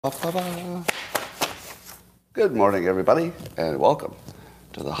Ba-ba-ba. Good morning, everybody, and welcome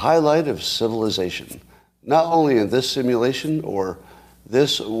to the highlight of civilization. Not only in this simulation or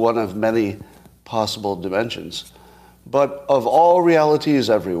this one of many possible dimensions, but of all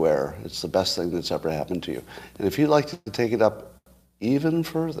realities everywhere. It's the best thing that's ever happened to you. And if you'd like to take it up even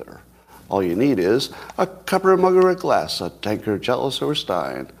further, all you need is a cup or a mug or a glass, a tankard, chalice, or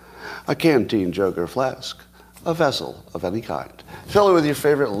stein, a canteen, jug, or flask, a vessel of any kind. Fill it with your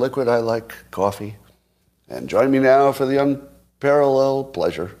favorite liquid, I like coffee. And join me now for the unparalleled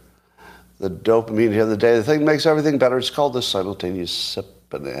pleasure, the dopamine here of the day, the thing that makes everything better. It's called the simultaneous sip,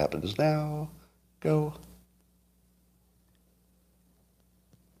 and it happens now. Go.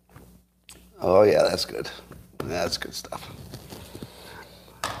 Oh, yeah, that's good. That's good stuff.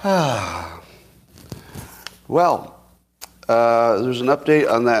 Well, there's an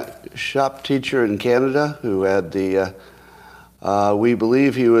update on that shop teacher in Canada who had we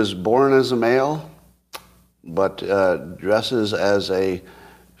believe he was born as a male, but dresses as a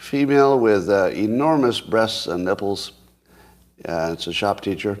female with enormous breasts and nipples. It's a shop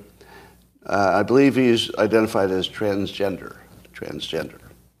teacher. I believe he's identified as transgender.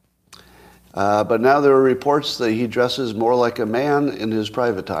 But now there are reports that he dresses more like a man in his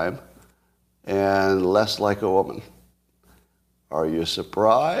private time and less like a woman. Are you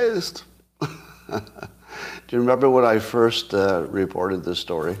surprised? Do you remember when I first reported this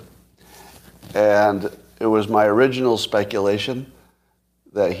story? And it was my original speculation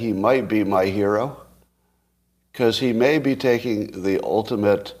that he might be my hero because he may be taking the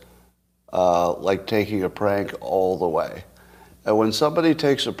ultimate, like taking a prank all the way. And when somebody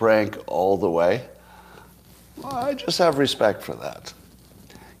takes a prank all the way, well, I just have respect for that.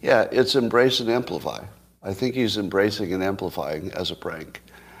 Yeah, it's embrace and amplify. I think he's embracing and amplifying as a prank.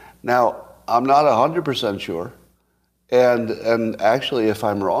 Now, I'm not 100% sure, and actually, if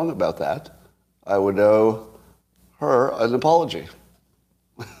I'm wrong about that, I would owe her an apology.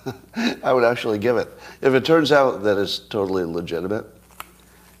 I would actually give it. If it turns out that it's totally legitimate,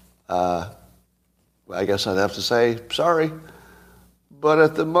 I guess I'd have to say, sorry. But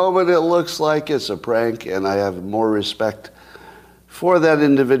at the moment, it looks like it's a prank, and I have more respect for that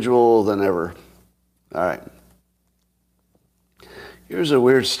individual than ever. All right. Here's a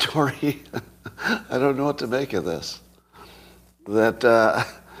weird story. I don't know what to make of this. That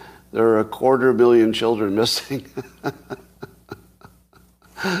there are 250,000 children missing.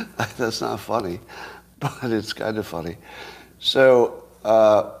 That's not funny, but it's kind of funny. So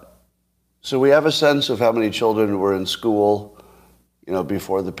we have a sense of how many children were in school,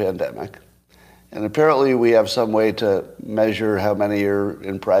 before the pandemic. And apparently we have some way to measure how many are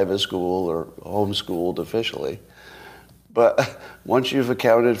in private school or homeschooled officially. But once you've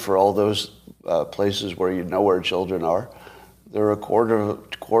accounted for all those places where you know where children are, there are a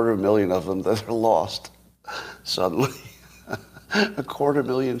quarter million of them that are lost suddenly.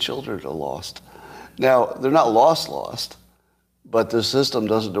 250,000 children are lost. Now, they're not lost, but the system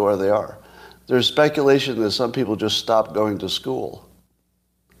doesn't know where they are. There's speculation that some people just stopped going to school.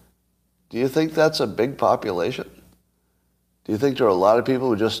 Do you think that's a big population? Do you think there are a lot of people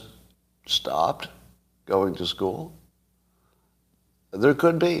who just stopped going to school? There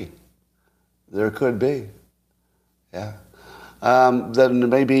could be. Yeah. Then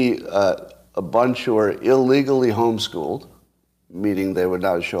maybe a bunch who are illegally homeschooled, meaning they would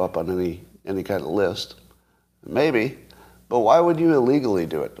not show up on any kind of list. Maybe. But why would you illegally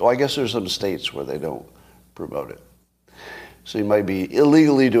do it? Well, I guess there's some states where they don't promote it. So you might be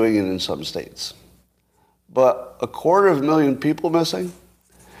illegally doing it in some states. But 250,000 people missing?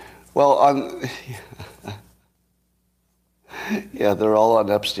 Well, yeah, they're all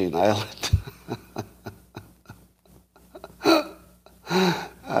on Epstein Island.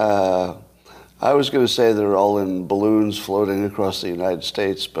 I was going to say they're all in balloons floating across the United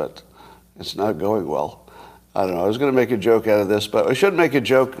States, but it's not going well. I don't know. I was going to make a joke out of this, but I should not make a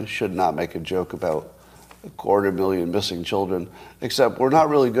joke about 250,000 missing children, except we're not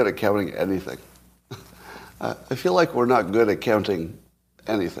really good at counting anything. I feel like we're not good at counting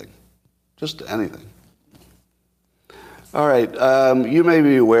anything. Just anything. All right. You may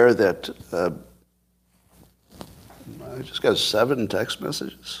be aware that I just got 7 text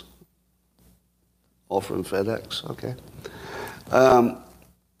messages. All from FedEx. Okay.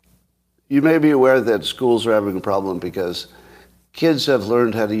 You may be aware that schools are having a problem because kids have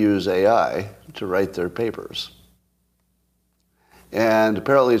learned how to use AI to write their papers. And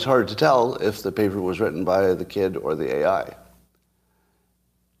apparently it's hard to tell if the paper was written by the kid or the AI.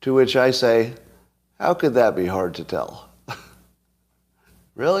 To which I say, how could that be hard to tell?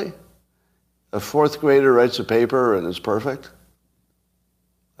 Really? A 4th grader writes a paper and it's perfect?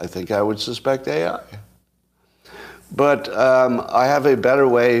 I think I would suspect AI. But I have a better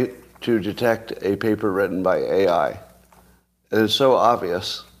way to detect a paper written by AI. And it's so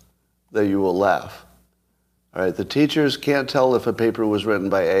obvious that you will laugh. All right, the teachers can't tell if a paper was written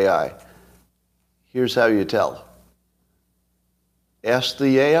by AI. Here's how you tell. Ask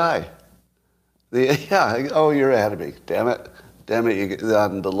the AI. The AI, oh, you're ahead of me. Damn it. Damn it,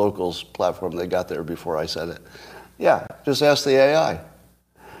 on the locals platform, they got there before I said it. Yeah, just ask the AI.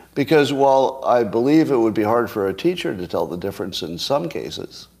 Because while I believe it would be hard for a teacher to tell the difference in some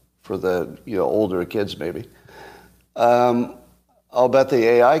cases, for the older kids maybe, I'll bet the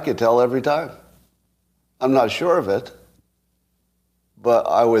AI could tell every time. I'm not sure of it, but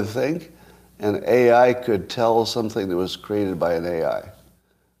I would think an AI could tell something that was created by an AI.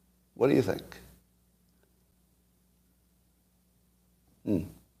 What do you think?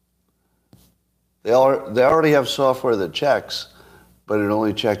 They already have software that checks, but it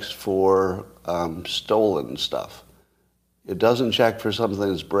only checks for stolen stuff. It doesn't check for something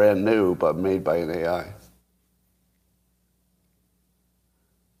that's brand new but made by an AI.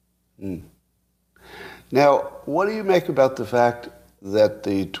 Now, what do you make about the fact that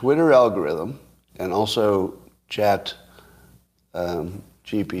the Twitter algorithm and also Chat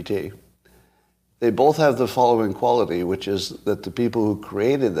GPT, they both have the following quality, which is that the people who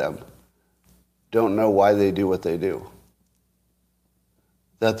created them don't know why they do what they do?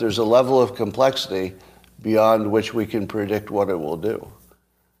 That there's a level of complexity beyond which we can predict what it will do.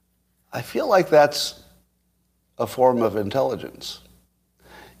 I feel like that's a form of intelligence.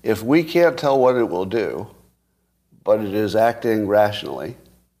 If we can't tell what it will do, but it is acting rationally,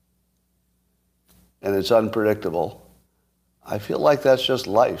 and it's unpredictable, I feel like that's just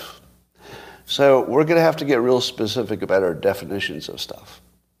life. So we're going to have to get real specific about our definitions of stuff.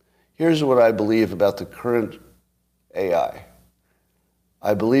 Here's what I believe about the current AI.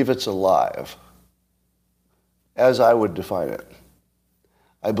 I believe it's alive, as I would define it.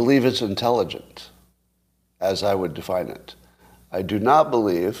 I believe it's intelligent, as I would define it. I do not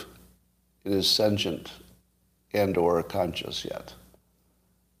believe it is sentient and or conscious yet.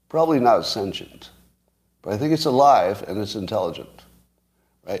 Probably not sentient, but I think it's alive and it's intelligent,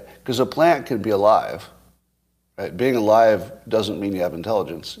 right? Because a plant can be alive, right? Being alive doesn't mean you have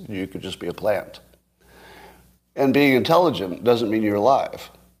intelligence. You could just be a plant. And being intelligent doesn't mean you're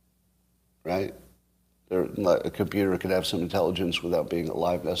alive, right? A computer could have some intelligence without being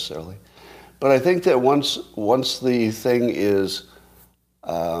alive necessarily. But I think that once the thing is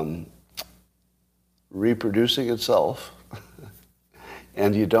reproducing itself,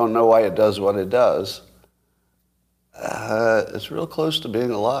 and you don't know why it does what it does, it's real close to being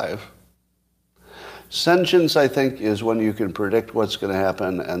alive. Sentience, I think, is when you can predict what's going to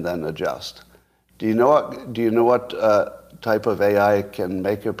happen and then adjust. Do you know what type of AI can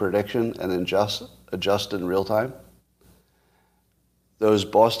make a prediction and adjust in real time? Those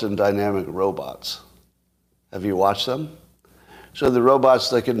Boston Dynamic robots. Have you watched them? So the robots,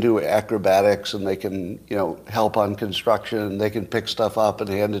 they can do acrobatics and they can, help on construction and they can pick stuff up and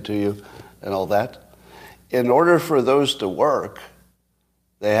hand it to you and all that. In order for those to work,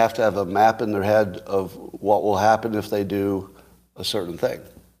 they have to have a map in their head of what will happen if they do a certain thing.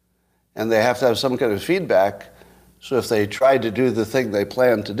 And they have to have some kind of feedback. So if they try to do the thing they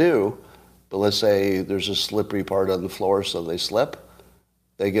plan to do, but let's say there's a slippery part on the floor so they slip,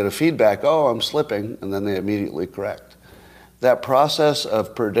 they get a feedback, oh, I'm slipping, and then they immediately correct. That process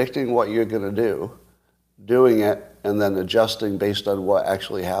of predicting what you're going to do, doing it, and then adjusting based on what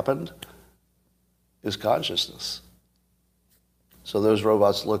actually happened is consciousness. So those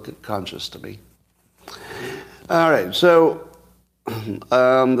robots look conscious to me. All right, so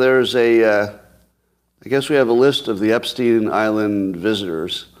there's I guess we have a list of the Epstein Island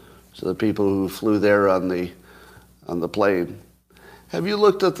visitors, so the people who flew there on the plane. Have you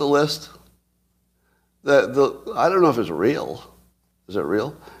looked at the list? I don't know if it's real. Is it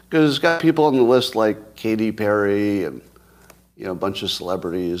real? Because it's got people on the list like Katy Perry and a bunch of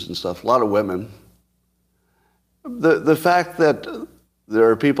celebrities and stuff. A lot of women. The fact that there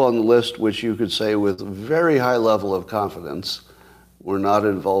are people on the list which you could say with very high level of confidence were not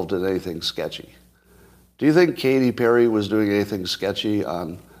involved in anything sketchy. Do you think Katy Perry was doing anything sketchy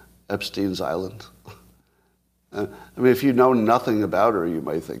on Epstein's Island? I mean, if you know nothing about her, you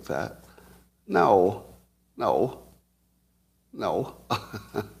might think that. No.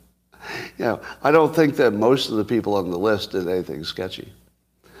 I don't think that most of the people on the list did anything sketchy.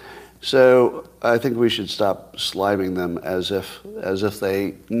 So I think we should stop sliming them as if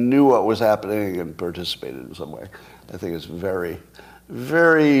they knew what was happening and participated in some way. I think it's very,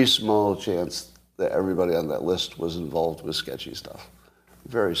 very small chance that everybody on that list was involved with sketchy stuff.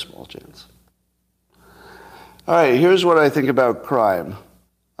 Very small chance. All right, here's what I think about crime.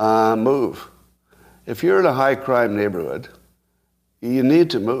 Move. If you're in a high crime neighborhood, you need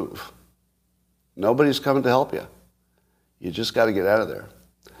to move. Nobody's coming to help you. You just got to get out of there.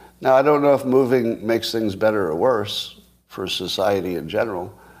 Now, I don't know if moving makes things better or worse for society in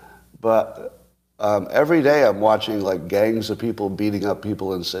general, but every day I'm watching like gangs of people beating up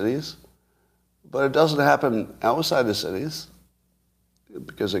people in cities, but it doesn't happen outside of cities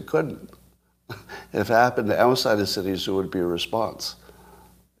because it couldn't. If it happened outside of cities, there would be a response.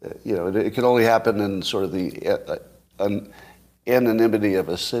 You know, it can only happen in sort of the anonymity of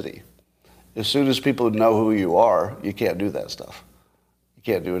a city. As soon as people know who you are, you can't do that stuff. You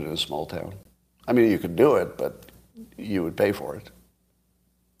can't do it in a small town. I mean, you could do it, but you would pay for it.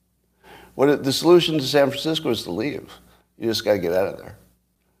 The solution to San Francisco is to leave. You just got to get out of there.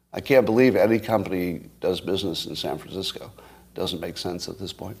 I can't believe any company does business in San Francisco. It doesn't make sense at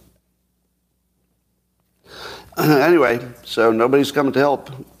this point. Anyway, so nobody's coming to help.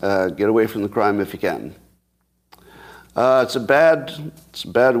 Get away from the crime if you can. It's a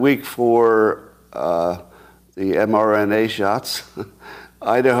bad week for the mRNA shots.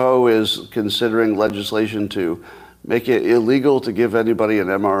 Idaho is considering legislation to make it illegal to give anybody an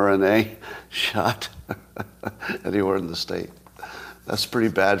mRNA shot anywhere in the state. That's pretty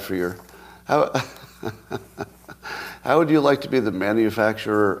bad for your... How would you like to be the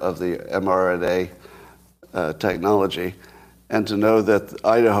manufacturer of the mRNA technology and to know that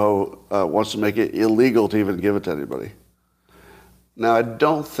Idaho wants to make it illegal to even give it to anybody? Now, I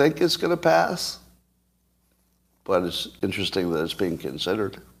don't think it's going to pass, but it's interesting that it's being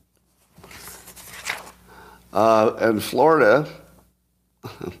considered. And Florida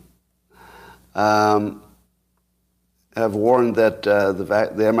have warned that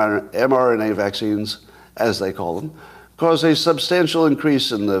the mRNA vaccines, as they call them, cause a substantial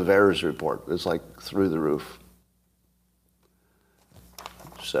increase in the VAERS report. It's like through the roof.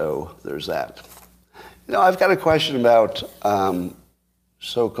 So there's that. You know, I've got a question about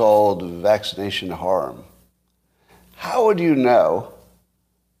so-called vaccination harm. How would you know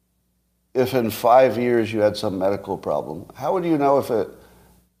if in 5 years you had some medical problem? How would you know if it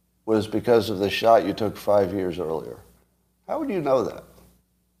was because of the shot you took 5 years earlier? How would you know that?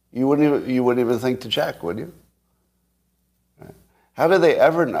 You wouldn't even think to check, would you? How do they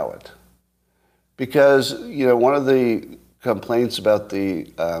ever know it? Because, you know, one of the complaints about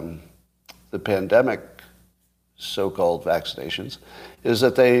the pandemic so-called vaccinations is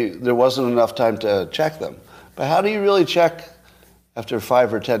that there wasn't enough time to check them. But how do you really check after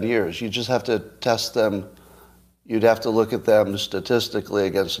 5 or 10 years? You just have to test them. You'd have to look at them statistically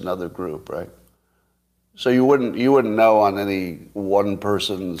against another group, right? So you wouldn't know on any one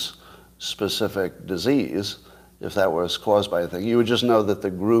person's specific disease if that was caused by anything. You would just know that the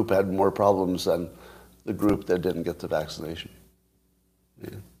group had more problems than the group that didn't get the vaccination.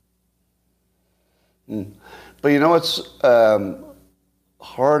 Yeah. But you know what's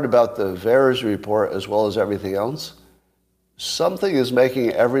hard about the VAERS report as well as everything else? Something is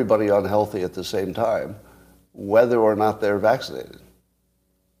making everybody unhealthy at the same time, whether or not they're vaccinated.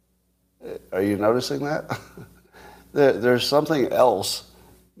 Are you noticing that? There's something else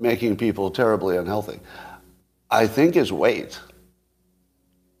making people terribly unhealthy. I think it's weight.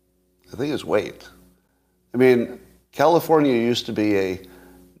 I mean, California used to be a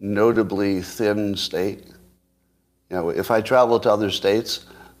notably thin state. You know, if I traveled to other states,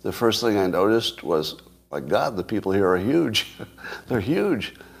 the first thing I noticed was, my God, the people here are huge. They're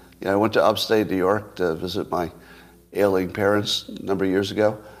huge. You know, I went to upstate New York to visit my ailing parents a number of years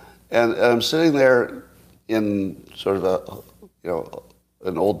ago, and I'm sitting there in sort of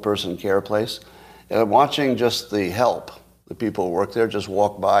an old person care place, and I'm watching just the people who work there, just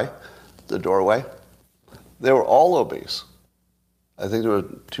walk by the doorway. They were all obese. I think there were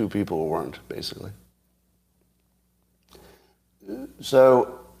 2 people who weren't, basically.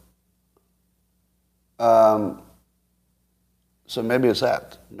 So maybe it's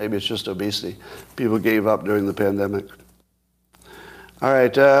that. Maybe it's just obesity. People gave up during the pandemic. All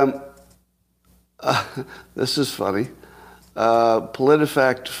right. This is funny.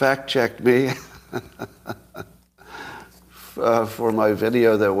 PolitiFact fact-checked me for my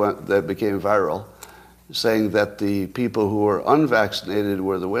video that became viral, saying that the people who were unvaccinated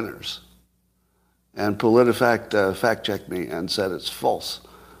were the winners. And PolitiFact fact-checked me and said it's false,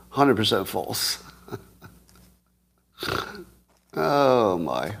 100% false. Oh,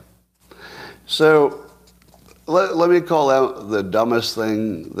 my. So let me call out the dumbest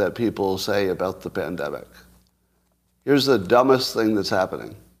thing that people say about the pandemic. Here's the dumbest thing that's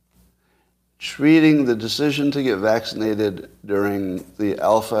happening. treating the decision to get vaccinated during the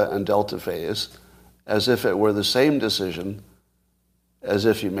Alpha and Delta phase as if it were the same decision as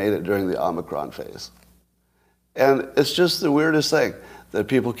if you made it during the Omicron phase. And it's just the weirdest thing that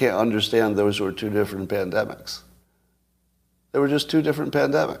people can't understand those were two different pandemics. They were just two different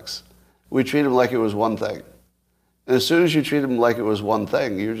pandemics. We treat them like it was one thing. And as soon as you treat them like it was one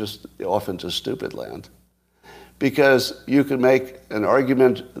thing, you're just off into stupid land. Because you can make an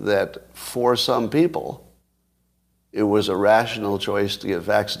argument that for some people, it was a rational choice to get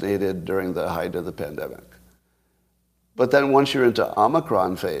vaccinated during the height of the pandemic. But then once you're into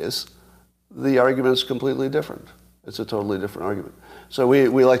Omicron phase, the argument's completely different. It's a totally different argument. So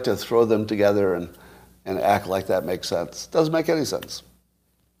we like to throw them together and act like that makes sense. Doesn't make any sense.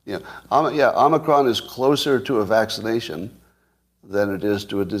 Omicron is closer to a vaccination than it is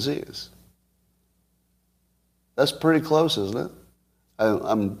to a disease. That's pretty close, isn't it?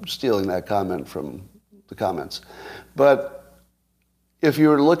 I'm stealing that comment from the comments. But if you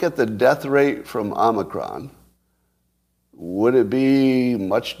were to look at the death rate from Omicron, would it be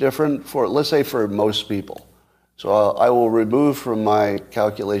much different for, let's say, for most people? So I will remove from my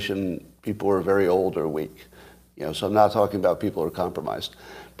calculation people who are very old or weak. So I'm not talking about people who are compromised.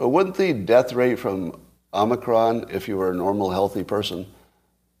 But wouldn't the death rate from Omicron, if you were a normal, healthy person,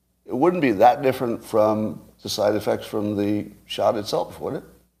 it wouldn't be that different from the side effects from the shot itself, would it?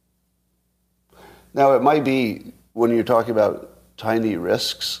 Now, it might be, when you're talking about tiny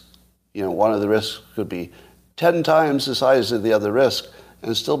risks, one of the risks could be 10 times the size of the other risk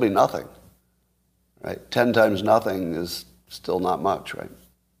and still be nothing, right? 10 times nothing is still not much, right?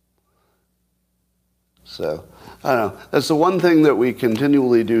 So, I don't know. That's the one thing that we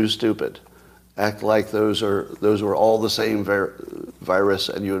continually do stupid. Act like those were all the same virus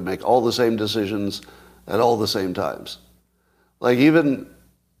and you would make all the same decisions at all the same times. Like even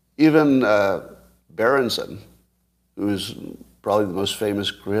Berenson, who's probably the most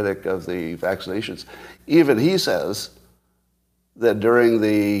famous critic of the vaccinations, even he says that during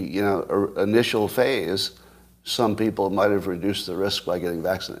the initial phase, some people might have reduced the risk by getting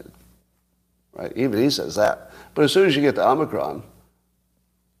vaccinated. Right? Even he says that. But as soon as you get to Omicron,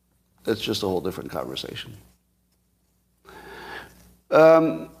 it's just a whole different conversation.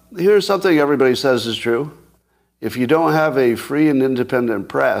 Here's something everybody says is true. If you don't have a free and independent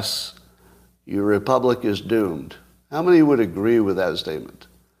press, your republic is doomed. How many would agree with that statement?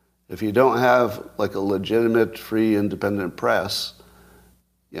 If you don't have like a legitimate, free, independent press,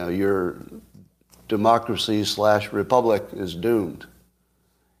 your democracy/republic is doomed.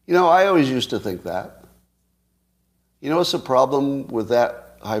 I always used to think that. What's the problem with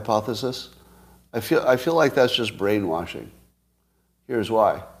that hypothesis? I feel like that's just brainwashing. Here's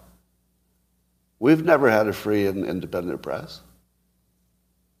why. We've never had a free and independent press.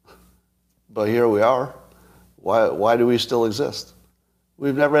 But here we are. Why do we still exist?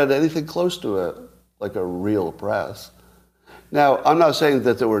 We've never had anything close to a real press. Now, I'm not saying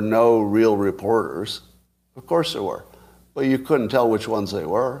that there were no real reporters. Of course there were. But you couldn't tell which ones they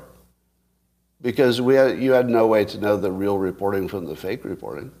were because you had no way to know the real reporting from the fake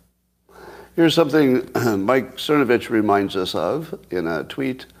reporting. Here's something Mike Cernovich reminds us of in a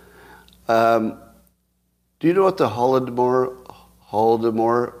tweet. Do you know what the Holodomor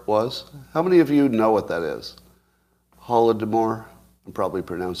was? How many of you know what that is? Holodomor? I'm probably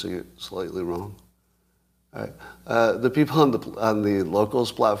pronouncing it slightly wrong. All right. The people on the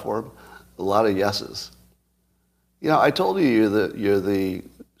Locals platform, a lot of yeses. I told you that you're the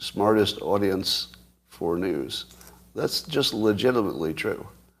smartest audience for news. That's just legitimately true.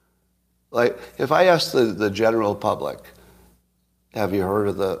 Like, if I asked the general public, have you heard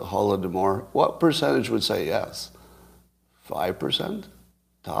of the Holodomor? What percentage would say yes? 5%?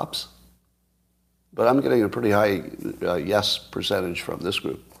 Tops? But I'm getting a pretty high yes percentage from this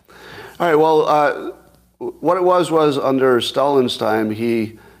group. All right, well, what it was under Stalin's time,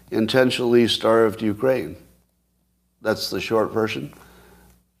 he intentionally starved Ukraine. That's the short version.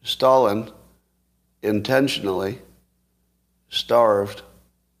 Stalin intentionally starved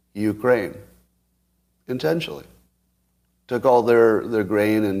Ukraine. Intentionally. Took all their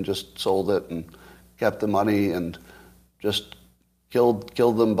grain and just sold it and kept the money and just killed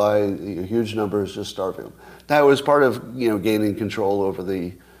them by huge numbers, just starving them. That was part of gaining control over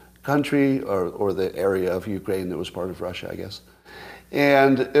the country or the area of Ukraine that was part of Russia, I guess.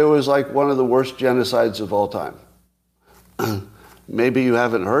 And it was like one of the worst genocides of all time. Maybe you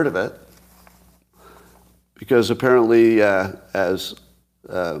haven't heard of it, because apparently, as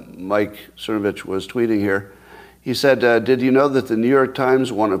Mike Cernovich was tweeting here, he said, did you know that the New York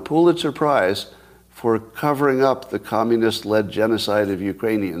Times won a Pulitzer Prize for covering up the communist-led genocide of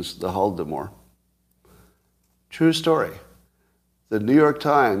Ukrainians, the Holodomor. True story. The New York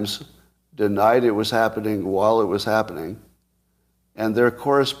Times denied it was happening while it was happening, and their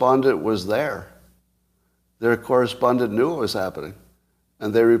correspondent was there. Their correspondent knew it was happening,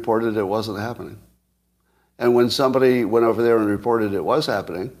 and they reported it wasn't happening. And when somebody went over there and reported it was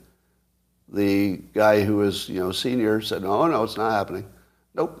happening, the guy who was, senior said, no, it's not happening.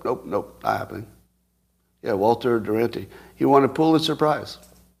 Nope, not happening. Yeah, Walter Duranty. He won a Pulitzer Prize.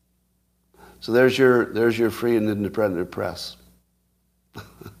 So there's your free and independent press.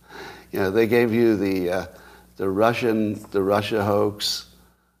 They gave you the Russia hoax.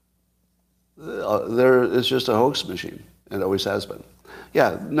 It's just a hoax machine. It always has been.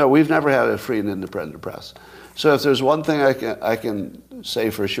 Yeah, no, we've never had a free and independent press. So if there's one thing I can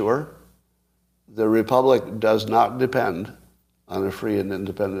say for sure, the Republic does not depend on a free and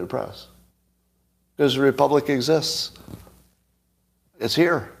independent press. Because the Republic exists. It's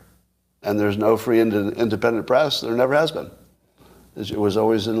here. And there's no free and independent press. There never has been. It was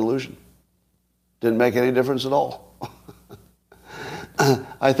always an illusion. Didn't make any difference at all.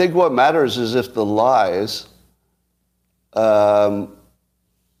 I think what matters is if the lies are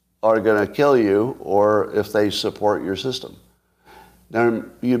going to kill you or if they support your system. Now,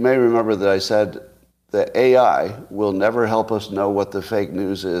 you may remember that I said that AI will never help us know what the fake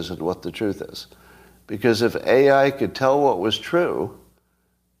news is and what the truth is. Because if AI could tell what was true,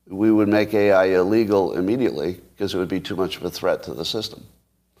 we would make AI illegal immediately because it would be too much of a threat to the system.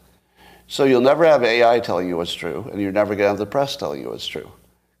 So you'll never have AI telling you what's true, and you're never going to have the press telling you what's true.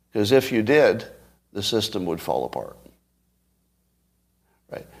 Because if you did, the system would fall apart.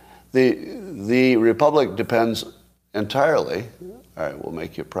 Right? The Republic depends entirely, all right, we'll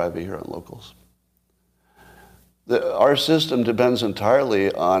make you private here on locals. Our system depends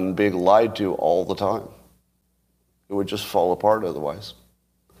entirely on being lied to all the time. It would just fall apart otherwise.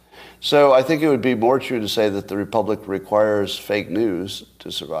 So I think it would be more true to say that the Republic requires fake news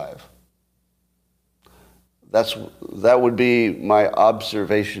to survive. That would be my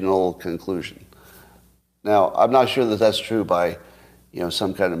observational conclusion. Now, I'm not sure that that's true by,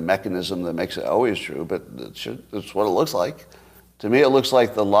 some kind of mechanism that makes it always true, but it's what it looks like. To me, it looks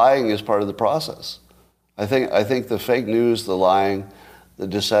like the lying is part of the process. I think the fake news, the lying, the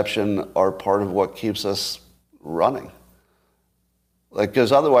deception are part of what keeps us running.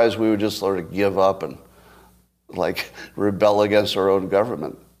 Because otherwise we would just sort of give up and rebel against our own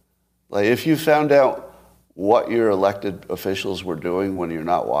government. If you found out what your elected officials were doing when you're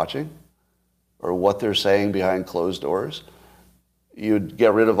not watching, or what they're saying behind closed doors, you'd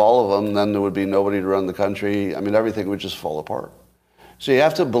get rid of all of them, then there would be nobody to run the country. Everything would just fall apart. So you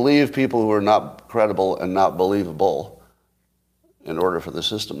have to believe people who are not credible and not believable in order for the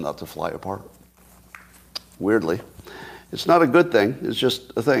system not to fly apart. Weirdly. It's not a good thing. It's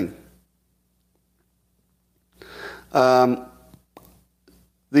just a thing. The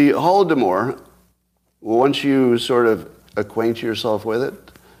Holodomor, once you sort of acquaint yourself with it,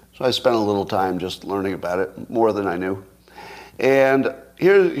 so I spent a little time just learning about it, more than I knew. And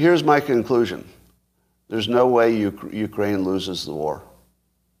here's my conclusion. There's no way Ukraine loses the war.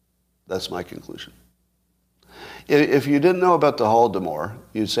 That's my conclusion. If you didn't know about the Holodomor,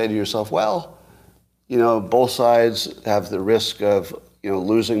 you'd say to yourself, well, both sides have the risk of,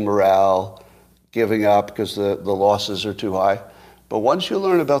 losing morale, giving up because the losses are too high. But once you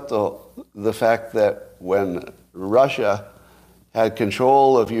learn about the fact that when Russia had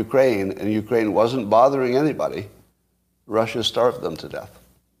control of Ukraine and Ukraine wasn't bothering anybody, Russia starved them to death.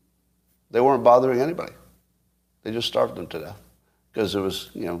 They weren't bothering anybody. They just starved them to death because it was,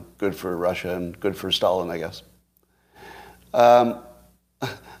 good for Russia and good for Stalin, I guess.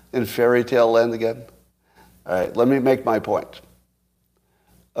 In fairy tale land again. All right, let me make my point.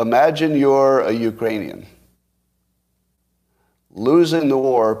 Imagine you're a Ukrainian. Losing the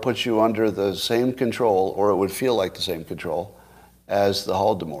war puts you under the same control, or it would feel like the same control, as the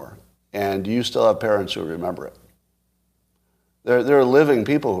Holodomor. And you still have parents who remember it. There are living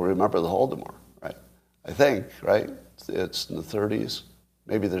people who remember the Holodomor, right? I think, right? It's in the 30s.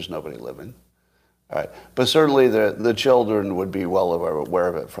 Maybe there's nobody living. All right. But certainly the children would be well aware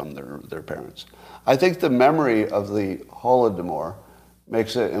of it from their parents. I think the memory of the Holodomor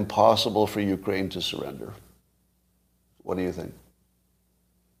makes it impossible for Ukraine to surrender. What do you think?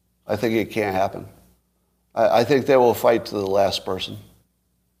 I think it can't happen. I think they will fight to the last person,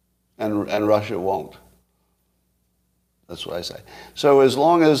 and Russia won't. That's what I say. So as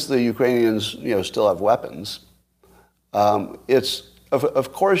long as the Ukrainians, still have weapons, it's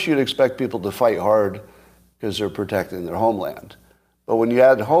of course you'd expect people to fight hard because they're protecting their homeland. But when you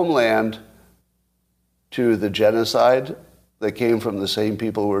add homeland to the genocide that came from the same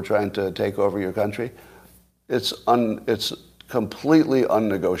people who were trying to take over your country, it's completely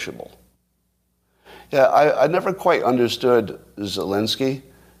unnegotiable. Yeah, I never quite understood Zelensky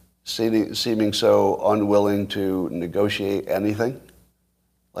seeming so unwilling to negotiate anything.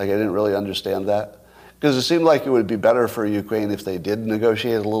 Like, I didn't really understand that. Because it seemed like it would be better for Ukraine if they did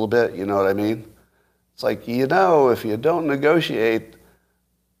negotiate a little bit, you know what I mean? It's like, if you don't negotiate,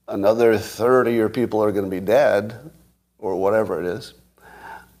 another third of your people are going to be dead, or whatever it is.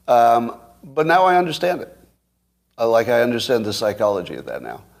 But now I understand it. I understand the psychology of that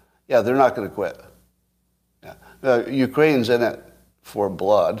now. Yeah, they're not going to quit. Yeah. Ukraine's in it for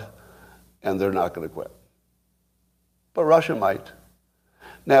blood, and they're not going to quit. But Russia might.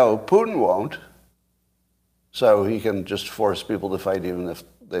 Now, Putin won't, so he can just force people to fight even if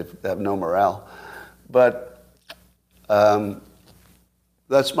they have no morale. But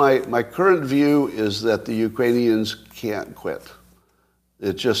that's my current view, is that the Ukrainians can't quit.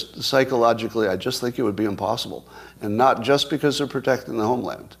 It just, psychologically, I just think it would be impossible. And not just because they're protecting the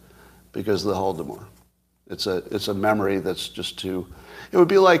homeland, because of the Holodomor. It's a memory that's just too... It would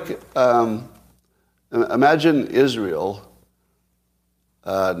be like, imagine Israel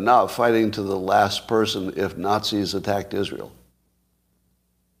not fighting to the last person if Nazis attacked Israel.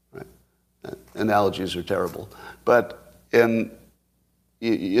 Right? Analogies are terrible. But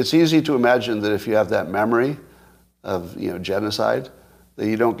it's easy to imagine that if you have that memory of genocide, that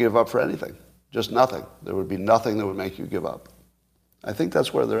you don't give up for anything. Just nothing. There would be nothing that would make you give up. I think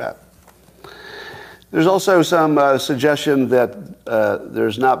that's where they're at. There's also some suggestion that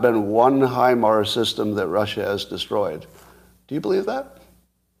there's not been one HIMARS system that Russia has destroyed. Do you believe that?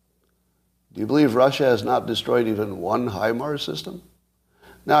 Do you believe Russia has not destroyed even one HIMARS system?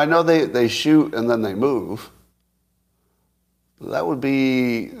 Now, I know they shoot and then they move.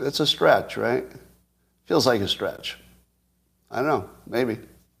 That's a stretch, right? Feels like a stretch. I don't know, maybe.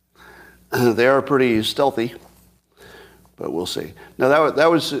 They are pretty stealthy, but we'll see. Now,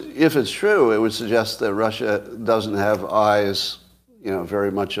 that was, if it's true, it would suggest that Russia doesn't have eyes,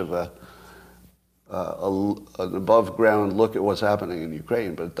 very much of an above-ground look at what's happening in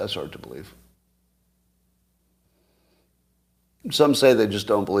Ukraine, but that's hard to believe. Some say they just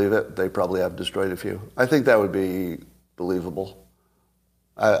don't believe it. They probably have destroyed a few. I think that would be believable.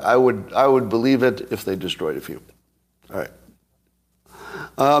 I would believe it if they destroyed a few. All right.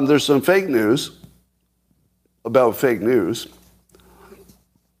 There's some fake news about fake news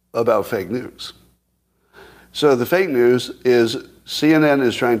about fake news. So the fake news is CNN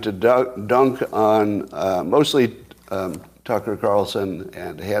is trying to dunk on mostly Tucker Carlson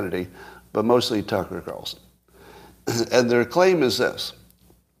and Hannity, but mostly Tucker Carlson. And their claim is this.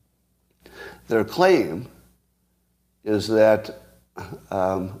 Their claim is that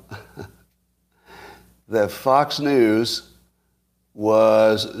that Fox News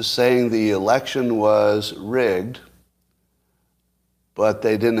was saying the election was rigged, but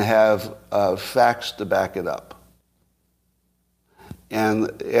they didn't have facts to back it up, and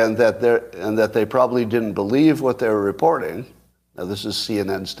that they probably didn't believe what they were reporting. Now, this is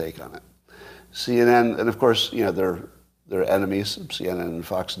CNN's take on it. CNN, and of course, they're enemies, CNN and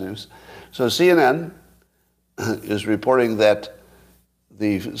Fox News. So CNN is reporting that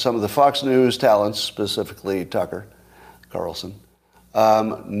some of the Fox News talents, specifically Tucker Carlson,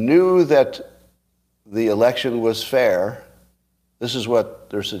 knew that the election was fair. This is what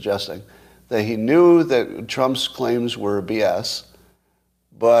they're suggesting, that he knew that Trump's claims were BS,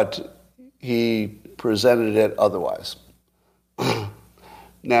 but he presented it otherwise.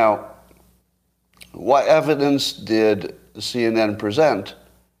 Now, what evidence did CNN present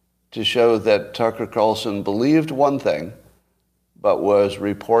to show that Tucker Carlson believed one thing, but was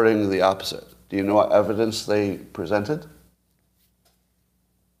reporting the opposite? Do you know what evidence they presented?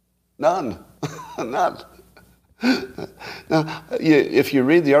 None. None. Now, if you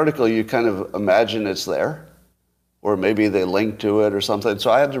read the article, you kind of imagine it's there, or maybe they linked to it or something.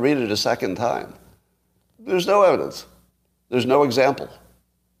 So I had to read it a second time. There's no evidence. There's no example.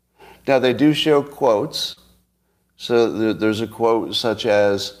 Now, they do show quotes. So there's a quote such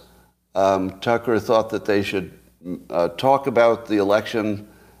as, Tucker thought that they should talk about the election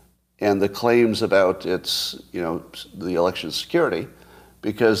and the claims about its, the election security,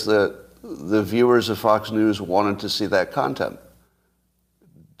 because the viewers of Fox News wanted to see that content.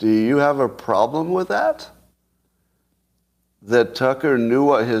 Do you have a problem with that? That Tucker knew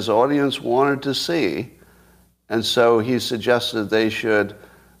what his audience wanted to see, and so he suggested they should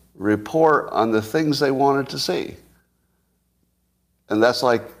report on the things they wanted to see. And that's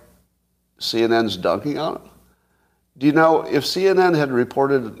like CNN's dunking on him. Do you know, if CNN had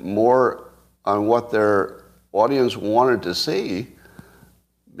reported more on what their audience wanted to see,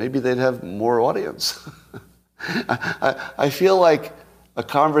 maybe they'd have more audience. I feel like a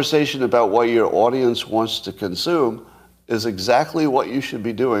conversation about what your audience wants to consume is exactly what you should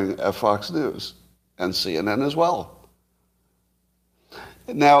be doing at Fox News and CNN as well.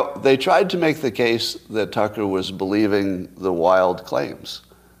 Now, they tried to make the case that Tucker was believing the wild claims,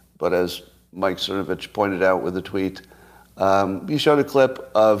 but as Mike Cernovich pointed out with a tweet, he showed a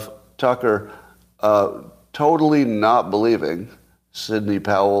clip of Tucker totally not believing Sidney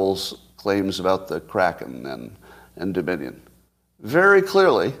Powell's claims about the Kraken and Dominion. Very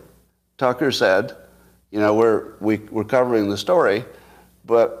clearly, Tucker said, we're covering the story,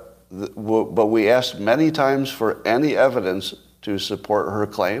 but we asked many times for any evidence to support her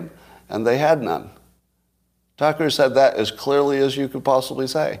claim, and they had none. Tucker said that as clearly as you could possibly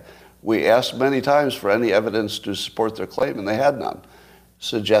say. We asked many times for any evidence to support their claim, and they had none,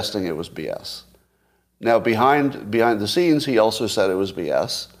 suggesting it was BS. Now, behind the scenes, he also said it was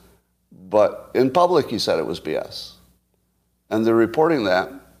BS, but in public, he said it was BS. And they're reporting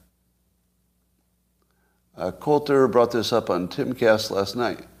that. Coulter brought this up on Timcast last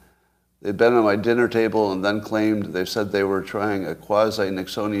night. They'd been on my dinner table and then claimed they said they were trying a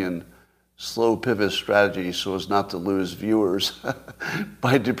quasi-Nixonian slow pivot strategy so as not to lose viewers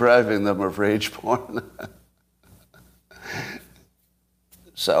by depriving them of rage porn.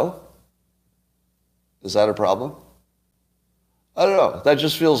 So, is that a problem? I don't know. That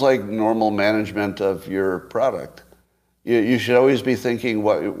just feels like normal management of your product. You should always be thinking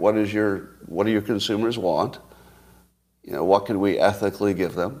what do your consumers want? What can we ethically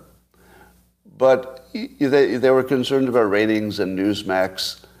give them? But they were concerned about ratings and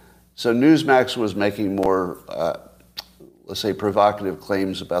Newsmax. So Newsmax was making more, let's say, provocative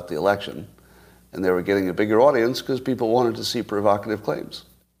claims about the election. And they were getting a bigger audience because people wanted to see provocative claims.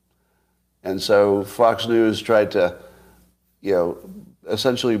 And so Fox News tried to,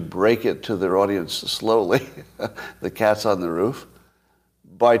 essentially break it to their audience slowly, the cat's on the roof,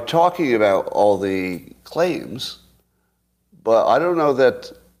 by talking about all the claims. But I don't know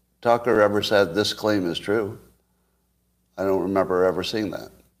that Tucker ever said this claim is true. I don't remember ever seeing that.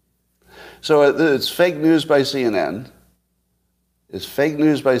 So it's fake news by CNN. It's fake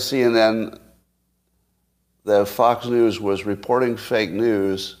news by CNN that Fox News was reporting fake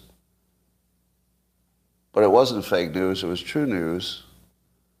news, but it wasn't fake news, it was true news.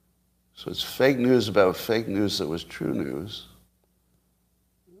 So it's fake news about fake news that was true news,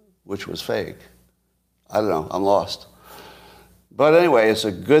 which was fake. I don't know, I'm lost. But anyway, it's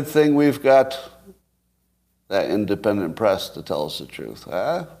a good thing we've got that independent press to tell us the truth.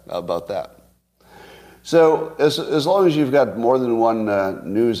 How about that? So as long as you've got more than one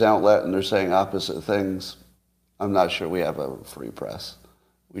news outlet and they're saying opposite things, I'm not sure we have a free press.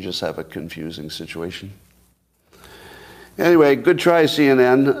 We just have a confusing situation. Anyway, good try,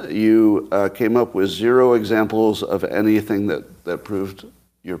 CNN. You came up with 0 examples of anything that proved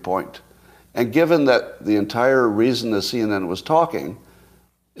your point. And given that the entire reason the CNN was talking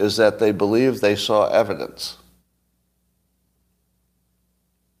is that they believed they saw evidence,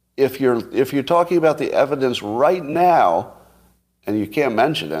 if you're talking about the evidence right now and you can't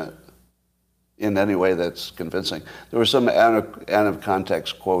mention it in any way that's convincing, there were some out of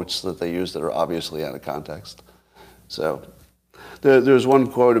context quotes that they used that are obviously out of context. So there's one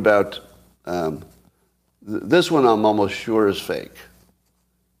quote about, this one I'm almost sure is fake.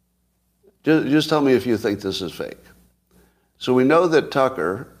 Just tell me if you think this is fake. So we know that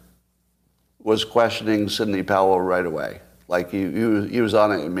Tucker was questioning Sidney Powell right away. Like he was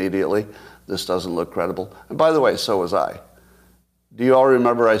on it immediately. This doesn't look credible. And by the way, so was I. Do you all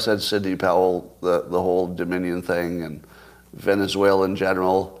remember I said Sidney Powell, the whole Dominion thing and Venezuela in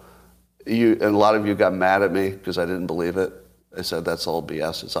general? And a lot of you got mad at me because I didn't believe it. I said that's all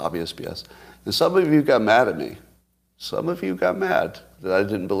BS. It's obvious BS. And some of you got mad at me. Some of you got mad that I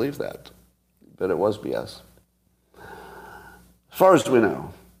didn't believe that it was BS. As far as we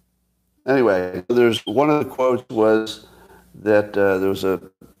know. Anyway, there's one of the quotes was that there was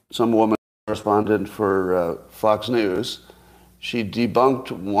some woman correspondent for Fox News. She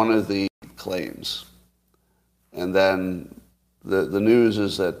debunked one of the claims. And then the news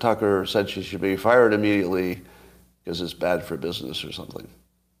is that Tucker said she should be fired immediately because it's bad for business or something.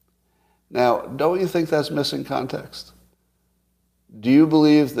 Now, don't you think that's missing context? Do you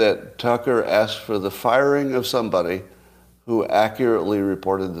believe that Tucker asked for the firing of somebody who accurately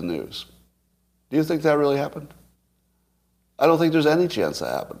reported the news? Do you think that really happened? I don't think there's any chance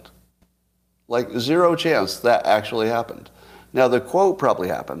that happened. Like 0 chance that actually happened. Now, the quote probably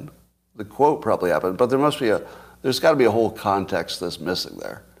happened. But there's got to be a whole context that's missing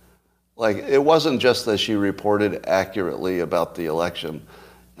there. Like, it wasn't just that she reported accurately about the election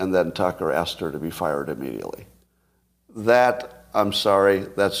and then Tucker asked her to be fired immediately. That, I'm sorry,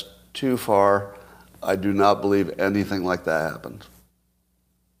 that's too far. I do not believe anything like that happened.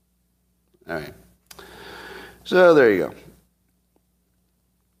 All right. So there you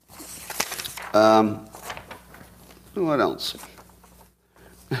go. What else?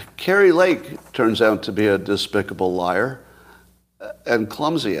 Carrie Lake turns out to be a despicable liar and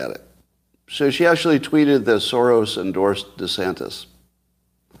clumsy at it. So she actually tweeted that Soros endorsed DeSantis.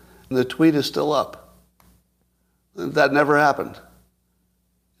 And the tweet is still up. That never happened.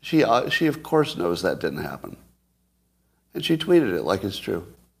 She of course knows that didn't happen. And she tweeted it like it's true.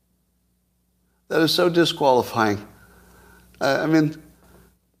 That is so disqualifying. I mean,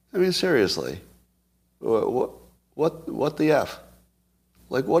 seriously. What the F?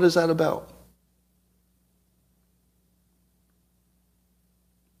 Like, what is that about?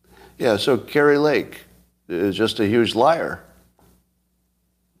 Yeah, so Carrie Lake is just a huge liar.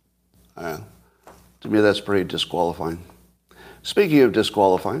 To me, that's pretty disqualifying. Speaking of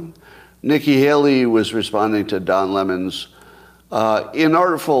disqualifying, Nikki Haley was responding to Don Lemon's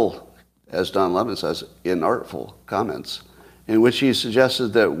inartful, as Don Lemon says, inartful comments, in which he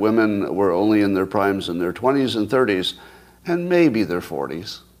suggested that women were only in their primes in their 20s and 30s, and maybe their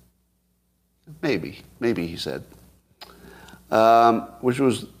 40s. Maybe, he said. Which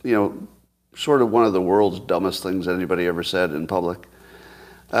was, sort of one of the world's dumbest things anybody ever said in public.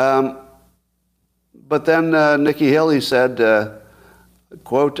 But then Nikki Haley said,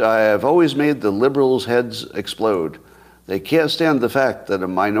 quote, "I have always made the liberals' heads explode. They can't stand the fact that a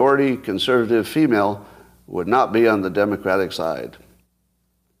minority conservative female would not be on the Democratic side."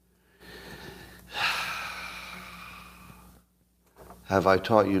 Have I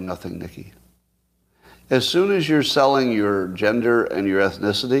taught you nothing, Nikki? As soon as you're selling your gender and your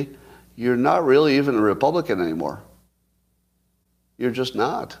ethnicity, you're not really even a Republican anymore. You're just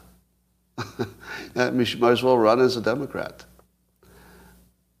not. That means you might as well run as a Democrat.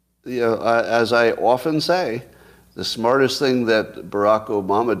 As I often say, the smartest thing that Barack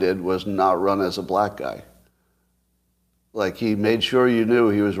Obama did was not run as a black guy. Like, he made sure you knew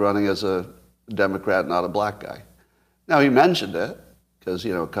he was running as a Democrat, not a black guy. Now, he mentioned it, because,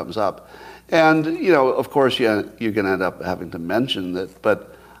 it comes up. And, of course, you're going to end up having to mention it,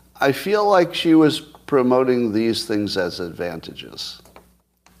 but I feel like she was promoting these things as advantages.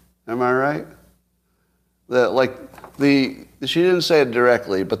 Am I right? She didn't say it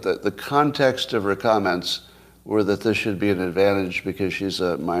directly, but the context of her comments were that this should be an advantage because she's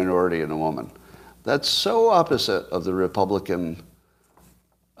a minority and a woman. That's so opposite of the Republican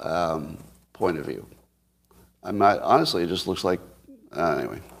point of view. Honestly, it just looks like,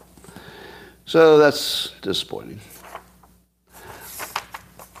 anyway. So that's disappointing.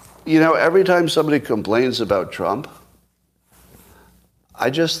 Every time somebody complains about Trump, I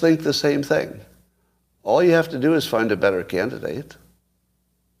just think the same thing. All you have to do is find a better candidate.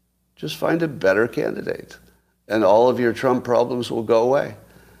 Just find a better candidate, and all of your Trump problems will go away.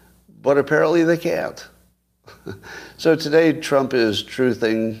 But apparently they can't. So today, Trump is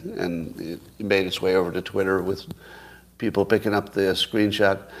truthing, and it made its way over to Twitter with people picking up the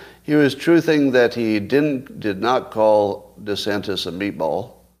screenshot. He was truthing that he did not call DeSantis a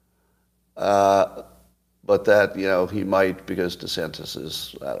meatball, but that, he might because DeSantis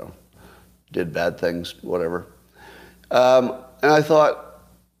is, did bad things, whatever. And I thought,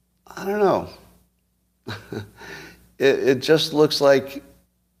 I don't know. It just looks like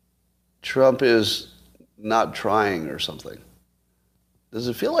Trump is not trying or something. Does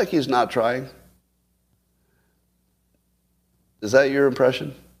it feel like he's not trying? Is that your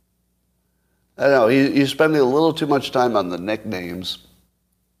impression? I don't know. He's spending a little too much time on the nicknames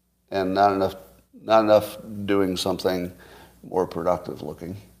and not enough doing something more productive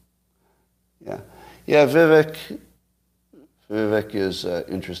looking. Yeah, Vivek is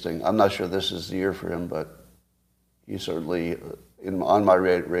interesting. I'm not sure this is the year for him, but he's certainly on my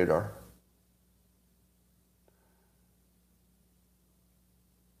radar.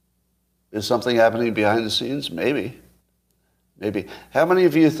 Is something happening behind the scenes? Maybe. How many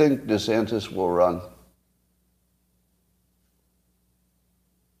of you think DeSantis will run?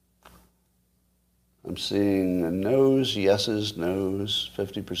 I'm seeing no's, yeses, no's,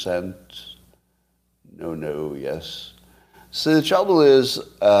 50%. No, yes. So the trouble is,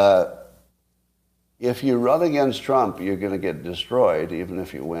 if you run against Trump, you're going to get destroyed, even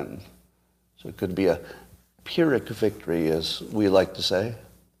if you win. So it could be a Pyrrhic victory, as we like to say.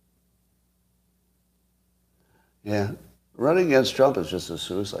 Yeah. Running against Trump is just a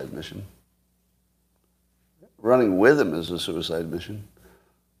suicide mission. Running with him is a suicide mission.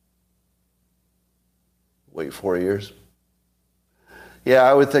 Wait 4 years? Yeah,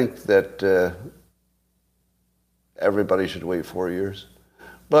 I would think that everybody should wait 4 years.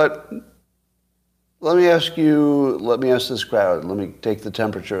 But let me ask this crowd, let me take the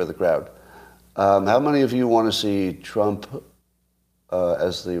temperature of the crowd. How many of you want to see Trump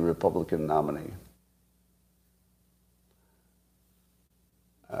as the Republican nominee?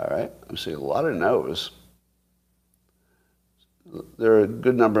 All right, I'm seeing a lot of no's. There are a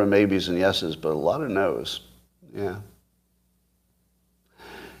good number of maybes and yeses, but a lot of no's. Yeah.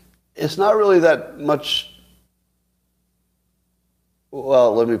 It's not really that much.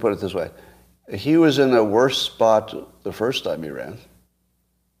 Well, let me put it this way. He was in a worse spot the first time he ran.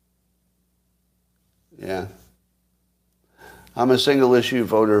 Yeah. I'm a single issue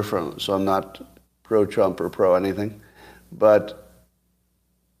voter so I'm not pro-Trump or pro-anything. But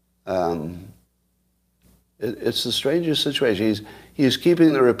it's the strangest situation. He's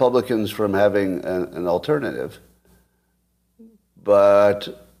keeping the Republicans from having an alternative.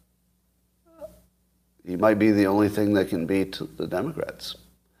 But he might be the only thing that can beat the Democrats.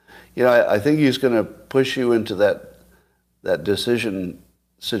 You know, I think he's going to push you into that decision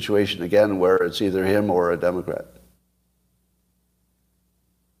situation again where it's either him or a Democrat.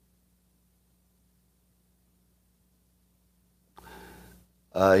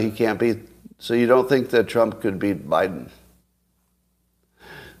 He can't beat. So you don't think that Trump could beat Biden?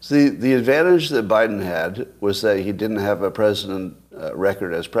 See, the advantage that Biden had was that he didn't have a president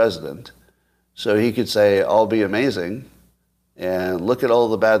record as president. So he could say, I'll be amazing, and look at all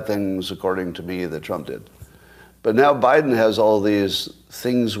the bad things, according to me, that Trump did. But now Biden has all these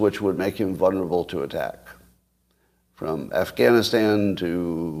things which would make him vulnerable to attack, from Afghanistan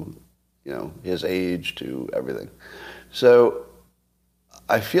to, his age to everything. So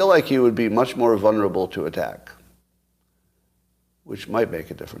I feel like he would be much more vulnerable to attack, which might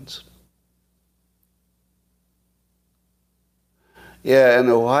make a difference. Yeah, and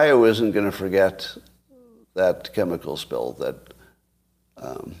Ohio isn't going to forget that chemical spill. That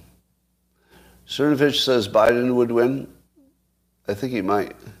Cernovich says Biden would win. I think he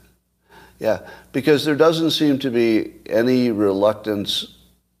might. Yeah, because there doesn't seem to be any reluctance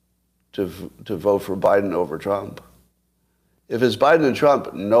to vote for Biden over Trump. If it's Biden and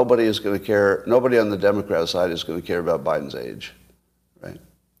Trump, nobody is going to care. Nobody on the Democrat side is going to care about Biden's age, right?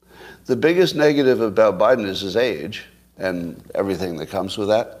 The biggest negative about Biden is his age and everything that comes with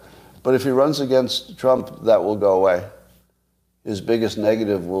that. But if he runs against Trump, that will go away. His biggest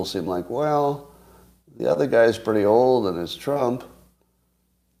negative will seem like, well, the other guy's pretty old and it's Trump.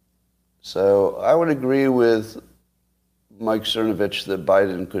 So I would agree with Mike Cernovich that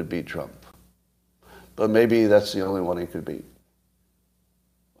Biden could beat Trump. But maybe that's the only one he could beat.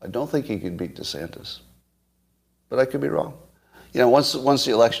 I don't think he could beat DeSantis. But I could be wrong. Once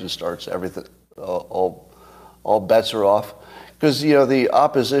the election starts, everything, all bets are off. Because, the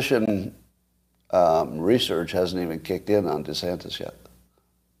opposition research hasn't even kicked in on DeSantis yet.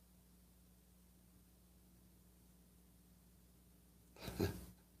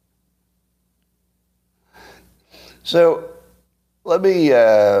 So let me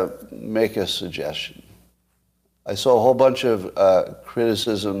make a suggestion. I saw a whole bunch of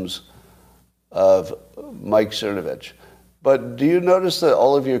criticisms of Mike Cernovich. But do you notice that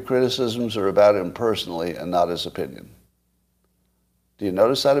all of your criticisms are about him personally and not his opinion? Do you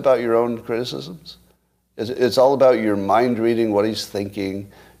notice that about your own criticisms? It's all about your mind reading what he's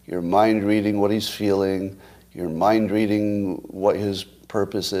thinking, your mind reading what he's feeling, your mind reading what his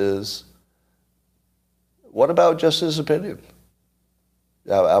purpose is. What about just his opinion?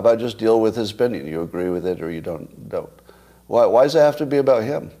 How about just deal with his opinion? You agree with it or you don't. Why does it have to be about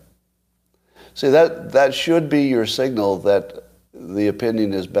him? See, that should be your signal that the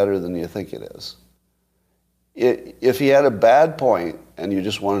opinion is better than you think it is. If he had a bad point and you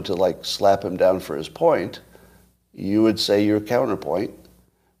just wanted to slap him down for his point, you would say your counterpoint.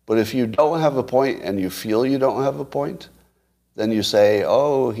 But if you don't have a point and you feel you don't have a point, then you say,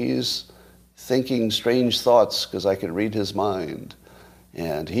 oh, he's thinking strange thoughts because I can read his mind.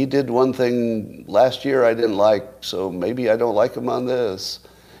 And he did one thing last year I didn't like, so maybe I don't like him on this.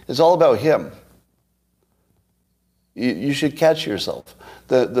 It's all about him. You should catch yourself.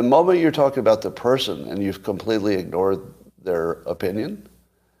 The moment you're talking about the person and you've completely ignored their opinion,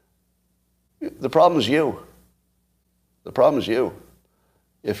 the problem is you. The problem is you.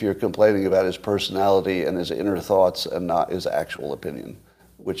 If you're complaining about his personality and his inner thoughts and not his actual opinion,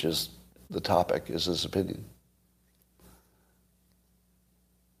 which is the topic, is his opinion.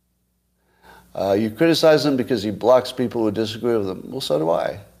 You criticize him because he blocks people who disagree with him. Well, so do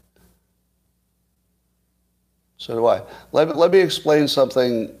I. So do I. Let me explain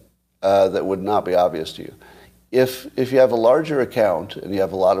something that would not be obvious to you. If you have a larger account and you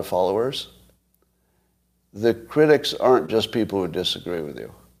have a lot of followers, the critics aren't just people who disagree with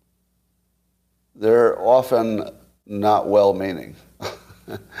you. They're often not well-meaning.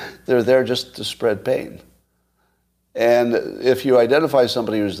 They're there just to spread pain. And if you identify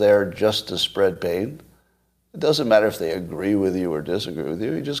somebody who's there just to spread pain, it doesn't matter if they agree with you or disagree with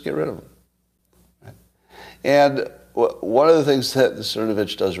you, you just get rid of them. Right? And one of the things that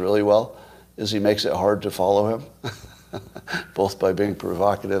Cernovich does really well is he makes it hard to follow him, both by being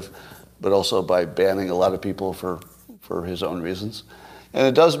provocative, but also by banning a lot of people for his own reasons. And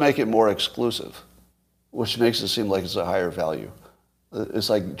it does make it more exclusive, which makes it seem like it's a higher value. It's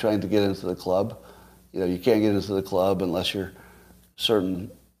like trying to get into the club. You can't get into the club unless you're certain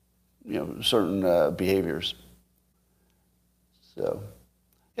behaviors. So,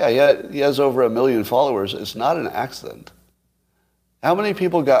 yeah, he has over 1 million followers. It's not an accident. How many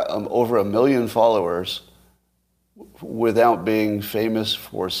people got over 1 million followers without being famous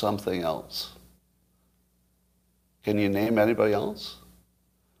for something else? Can you name anybody else?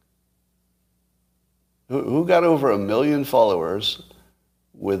 Who got over 1 million followers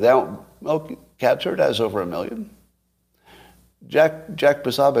without... Oh, Cat Turd has over 1 million. Jack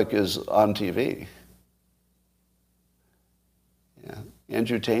Posobiec is on TV. Yeah.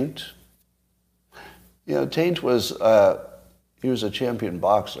 Andrew Tate. Tate was... he was a champion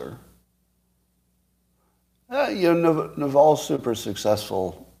boxer. Naval's super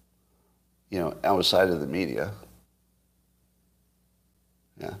successful, outside of the media.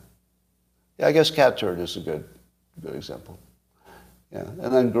 Yeah. Yeah, I guess Cat Turd is a good example. Yeah,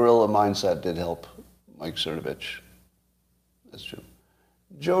 and then Gorilla Mindset did help Mike Cernovich. That's true.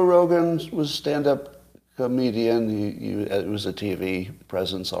 Joe Rogan was a stand-up comedian. He was a TV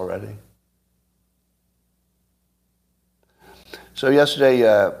presence already. So yesterday,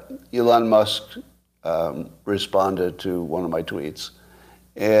 Elon Musk responded to one of my tweets,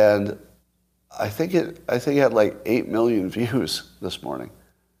 and I think it had like 8 million views this morning.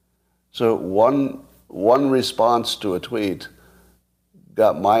 So one response to a tweet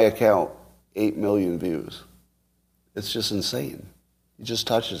got my account 8 million views. It's just insane. He just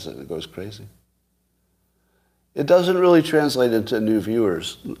touches it and it goes crazy. It doesn't really translate into new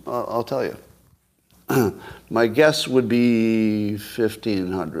viewers, I'll tell you. My guess would be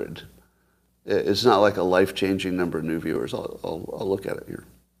 1,500. It's not like a life-changing number of new viewers. I'll look at it here.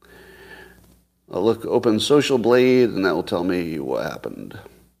 I'll open Social Blade, and that will tell me what happened.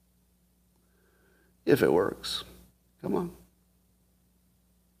 If it works. Come on.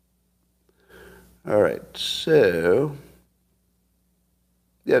 All right, so...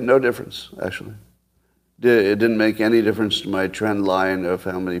 Yeah, no difference, actually. It didn't make any difference to my trend line of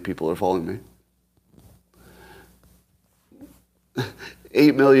how many people are following me.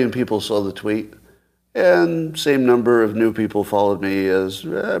 8 million people saw the tweet, and same number of new people followed me as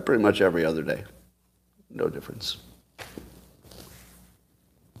pretty much every other day. No difference.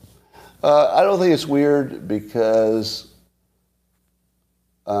 I don't think it's weird because,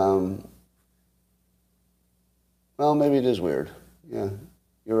 well, maybe it is weird. Yeah,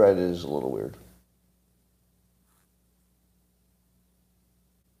 you're right, it is a little weird.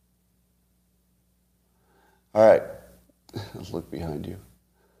 All right, let's look behind you.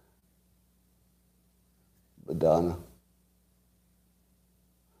 Madonna.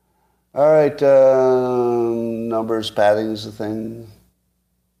 All right, numbers padding is the thing.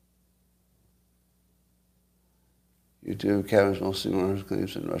 YouTube counters mostly Seymour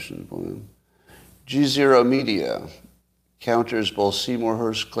claims and Russians blame. G0 Media counters both Seymour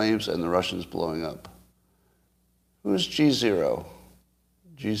Hersh claims and the Russians blowing up. Who's G0?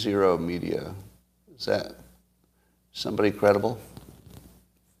 G0 Media. Is that somebody credible?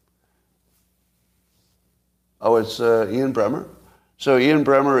 Oh, it's Ian Bremmer. So Ian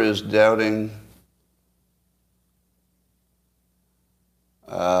Bremmer is doubting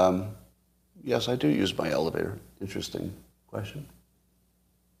yes, I do use my elevator. Interesting question.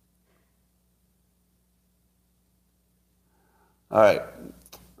 All right.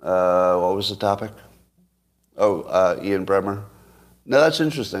 What was the topic? Oh, Ian Bremmer. No, that's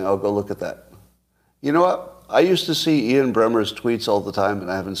interesting. I'll go look at that. You know what? I used to see Ian Bremmer's tweets all the time,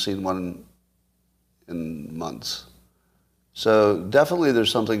 and I haven't seen one in months. So definitely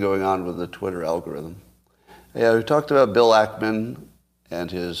there's something going on with the Twitter algorithm. Yeah, we talked about Bill Ackman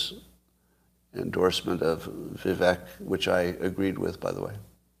and his endorsement of Vivek, which I agreed with, by the way.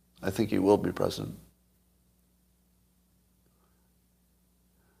 I think he will be president.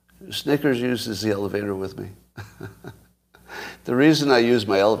 Snickers uses the elevator with me. The reason I use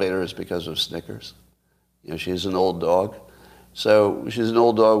my elevator is because of Snickers. She's an old dog, So she's an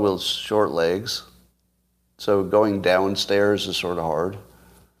old dog with short legs. So going downstairs is sort of hard.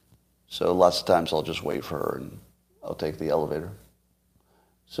 So lots of times I'll just wait for her and I'll take the elevator.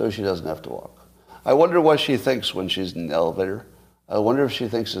 So she doesn't have to walk. I wonder what she thinks when she's in the elevator. I wonder if she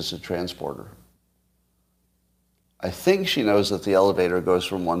thinks it's a transporter. I think she knows that the elevator goes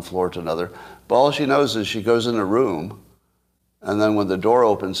from one floor to another, but all she knows is she goes in a room, and then when the door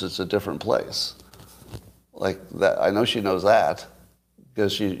opens, it's a different place. Like that, I know she knows that,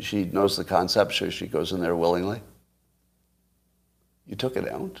 because she knows the concept, so she goes in there willingly. You took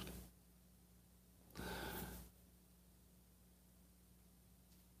it out?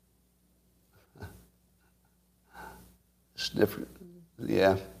 It's different.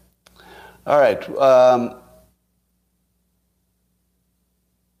 Yeah. All right.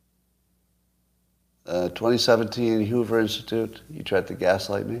 2017 Hoover Institute. You tried to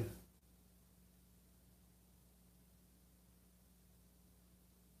gaslight me?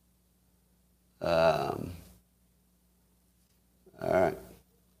 All right.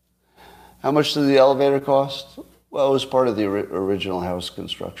 How much did the elevator cost? Well, it was part of the original house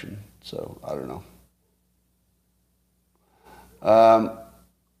construction, so I don't know.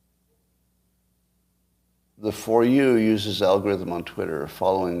 The For You uses algorithm on Twitter.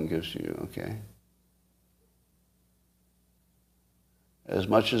 Following gives you, okay. As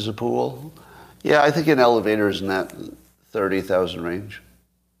much as a pool? Yeah, I think an elevator is in that 30,000 range.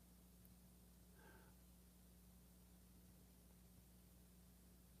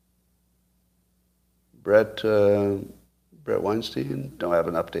 Brett Weinstein, don't have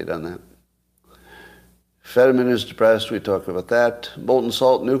an update on that. Fetterman is depressed. We talked about that. Molten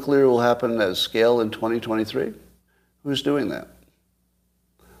salt nuclear will happen at scale in 2023. Who's doing that?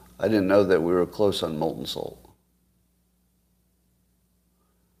 I didn't know that we were close on molten salt.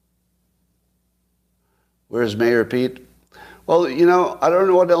 Where's Mayor Pete? Well, you know, I don't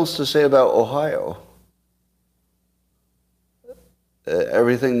know what else to say about Ohio.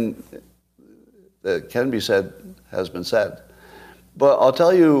 Everything that can be said has been said. But I'll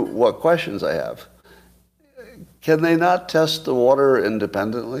tell you what questions I have. Can they not test the water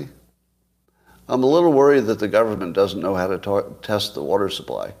independently? I'm a little worried that the government doesn't know how to test the water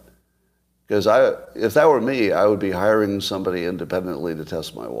supply. Because if that were me, I would be hiring somebody independently to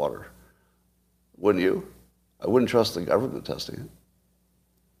test my water. Wouldn't you? I wouldn't trust the government testing it.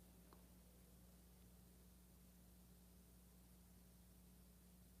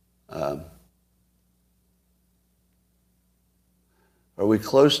 Are we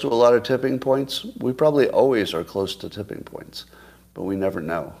close to a lot of tipping points? We probably always are close to tipping points, but we never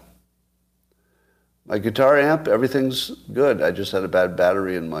know. My guitar amp, everything's good. I just had a bad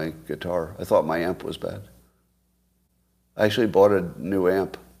battery in my guitar. I thought my amp was bad. I actually bought a new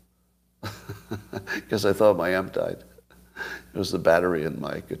amp because I thought my amp died. It was the battery in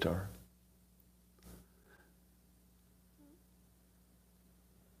my guitar.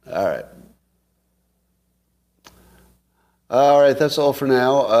 All right. All right, that's all for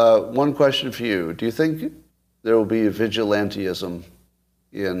now. One question for you. Do you think there will be vigilantism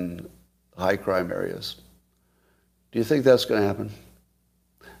in high crime areas? Do you think that's going to happen?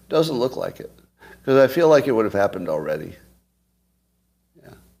 Doesn't look like it, because I feel like it would have happened already.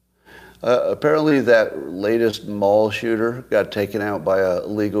 Yeah. Apparently that latest mall shooter got taken out by a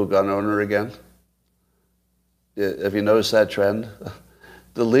legal gun owner again. Have you noticed that trend?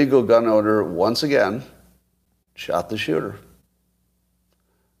 The legal gun owner, once again, shot the shooter.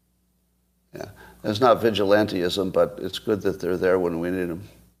 Yeah, it's not vigilantism, but it's good that they're there when we need them.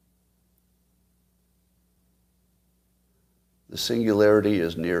 The singularity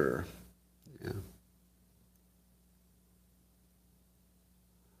is nearer. Yeah.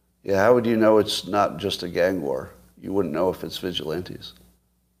 Yeah, how would you know it's not just a gang war? You wouldn't know if it's vigilantes.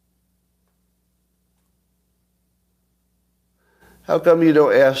 How come you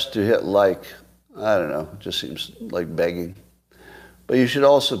don't ask to hit like? I don't know. It just seems like begging. But you should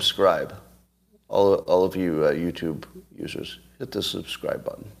all subscribe. All of you YouTube users, hit the subscribe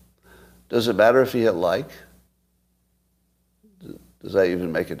button. Does it matter if you hit like? Does that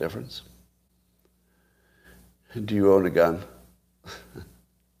even make a difference? Do you own a gun?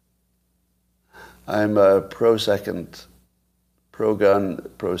 I'm pro-gun,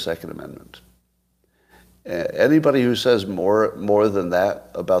 pro-Second Amendment. Anybody who says more than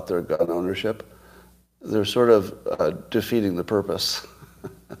that about their gun ownership, they're sort of defeating the purpose.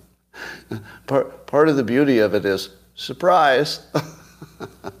 Part of the beauty of it is surprise.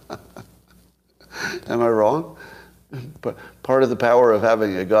 Am I wrong? But part of the power of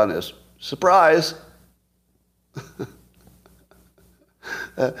having a gun is surprise.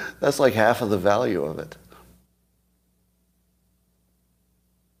 That's like half of the value of it.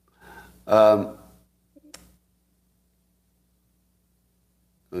 So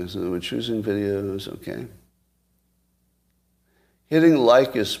we're choosing videos, okay. Hitting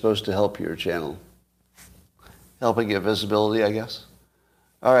like is supposed to help your channel. Helping get visibility, I guess.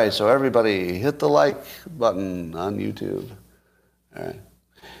 All right, so everybody hit the like button on YouTube. All right.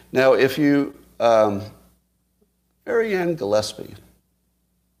 Now, if you, Marianne Gillespie,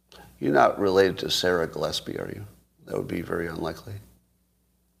 you're not related to Sarah Gillespie, are you? That would be very unlikely.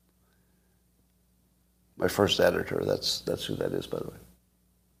 My first editor, that's who that is, by the way.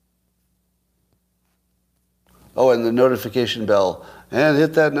 Oh, and the notification bell. And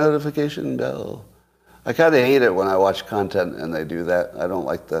hit that notification bell. I kind of hate it when I watch content and they do that. I don't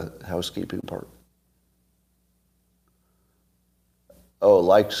like the housekeeping part. Oh,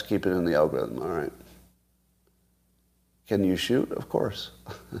 likes keep it in the algorithm. All right. Can you shoot? Of course.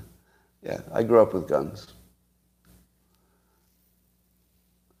 Yeah, I grew up with guns.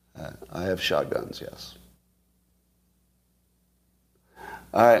 I have shotguns, yes.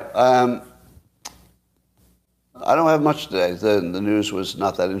 All right. I don't have much today. The news was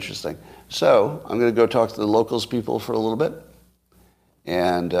not that interesting. So I'm going to go talk to the locals people for a little bit.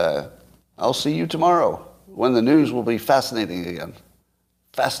 And I'll see you tomorrow when the news will be fascinating again.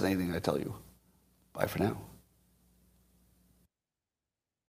 Fascinating, I tell you. Bye for now.